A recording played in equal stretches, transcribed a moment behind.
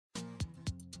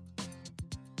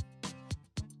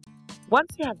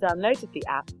Once you have downloaded the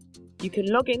app, you can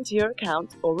log into your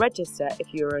account or register if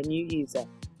you are a new user.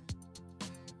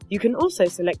 You can also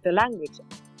select the language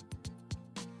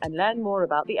and learn more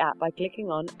about the app by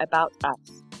clicking on About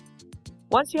Us.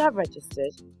 Once you have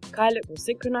registered, Kylook will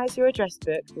synchronize your address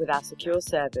book with our secure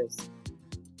servers.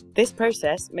 This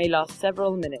process may last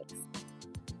several minutes.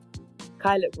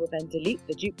 Kylook will then delete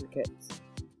the duplicates.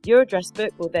 Your address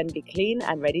book will then be clean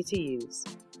and ready to use.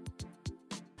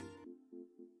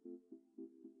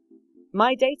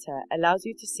 My Data allows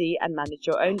you to see and manage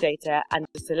your own data and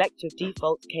to select your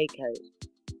default K-code.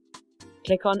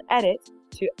 Click on Edit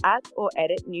to add or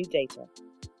edit new data.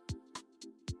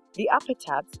 The upper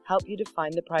tabs help you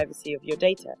define the privacy of your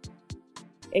data.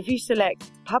 If you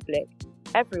select Public,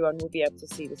 everyone will be able to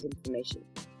see this information.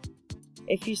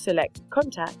 If you select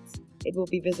Contacts, it will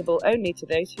be visible only to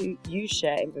those who you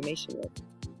share information with.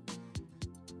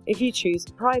 If you choose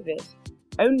Private,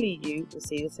 only you will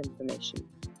see this information.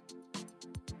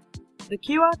 The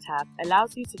QR tab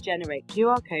allows you to generate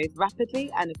QR codes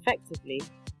rapidly and effectively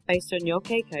based on your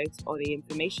K-codes or the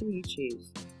information you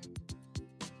choose.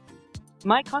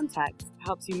 My Contacts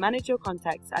helps you manage your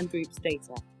contacts and groups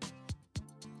data.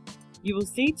 You will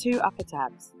see two upper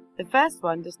tabs. The first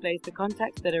one displays the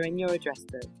contacts that are in your address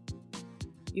book.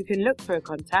 You can look for a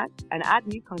contact and add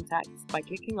new contacts by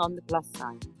clicking on the plus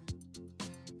sign.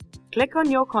 Click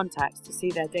on your contacts to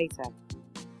see their data.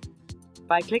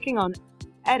 By clicking on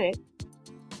Edit,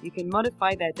 you can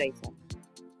modify their data.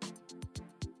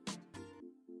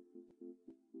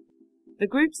 The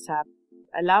Groups tab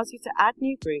allows you to add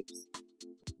new groups,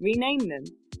 rename them,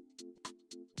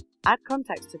 add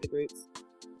contacts to the groups,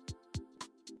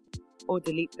 or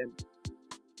delete them.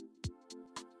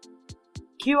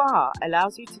 QR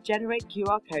allows you to generate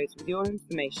QR codes with your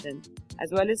information,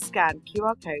 as well as scan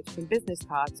QR codes from business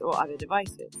cards or other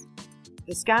devices.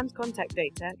 The scanned contact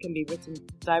data can be written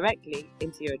directly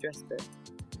into your address book.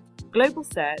 Global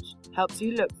Search helps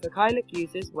you look for Kylook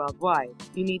users worldwide.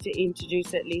 You need to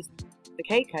introduce at least the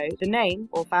K-code, the name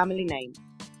or family name.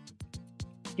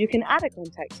 You can add a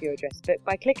contact to your address book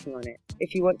by clicking on it.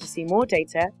 If you want to see more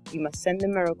data, you must send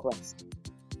them a request.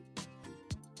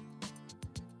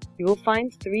 You will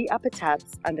find three upper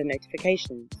tabs under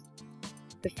Notifications.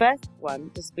 The first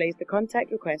one displays the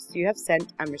contact requests you have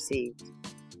sent and received.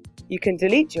 You can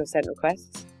delete your sent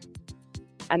requests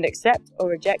and accept or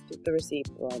reject the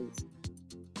received ones.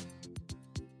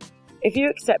 If you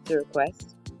accept a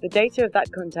request, the data of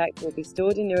that contact will be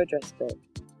stored in your address book.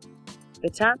 The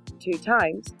tab 2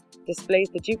 times displays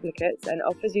the duplicates and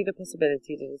offers you the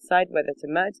possibility to decide whether to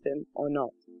merge them or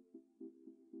not.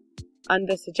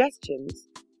 Under Suggestions,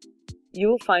 you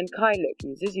will find Kylook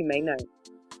users you may know.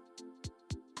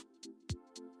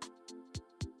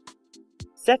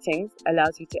 Settings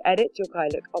allows you to edit your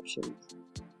Kylook options.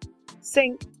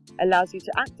 Sync allows you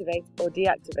to activate or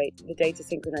deactivate the data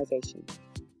synchronization.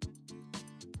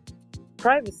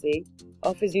 Privacy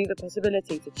offers you the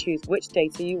possibility to choose which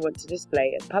data you want to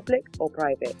display as public or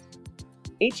private.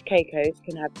 Each K-code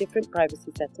can have different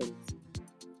privacy settings.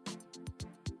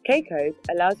 K-code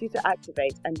allows you to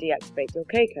activate and deactivate your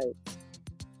K-codes.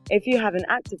 If you have an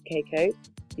active K-code,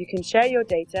 you can share your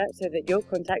data so that your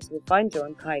contacts will find you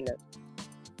on Kylook.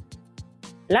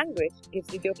 Language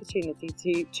gives you the opportunity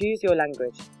to choose your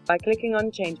language. By clicking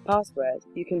on Change Password,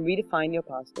 you can redefine your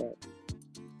password.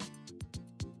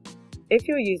 If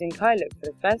you're using Kylook for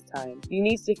the first time, you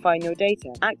need to define your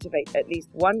data, activate at least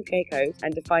one K-code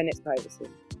and define its privacy.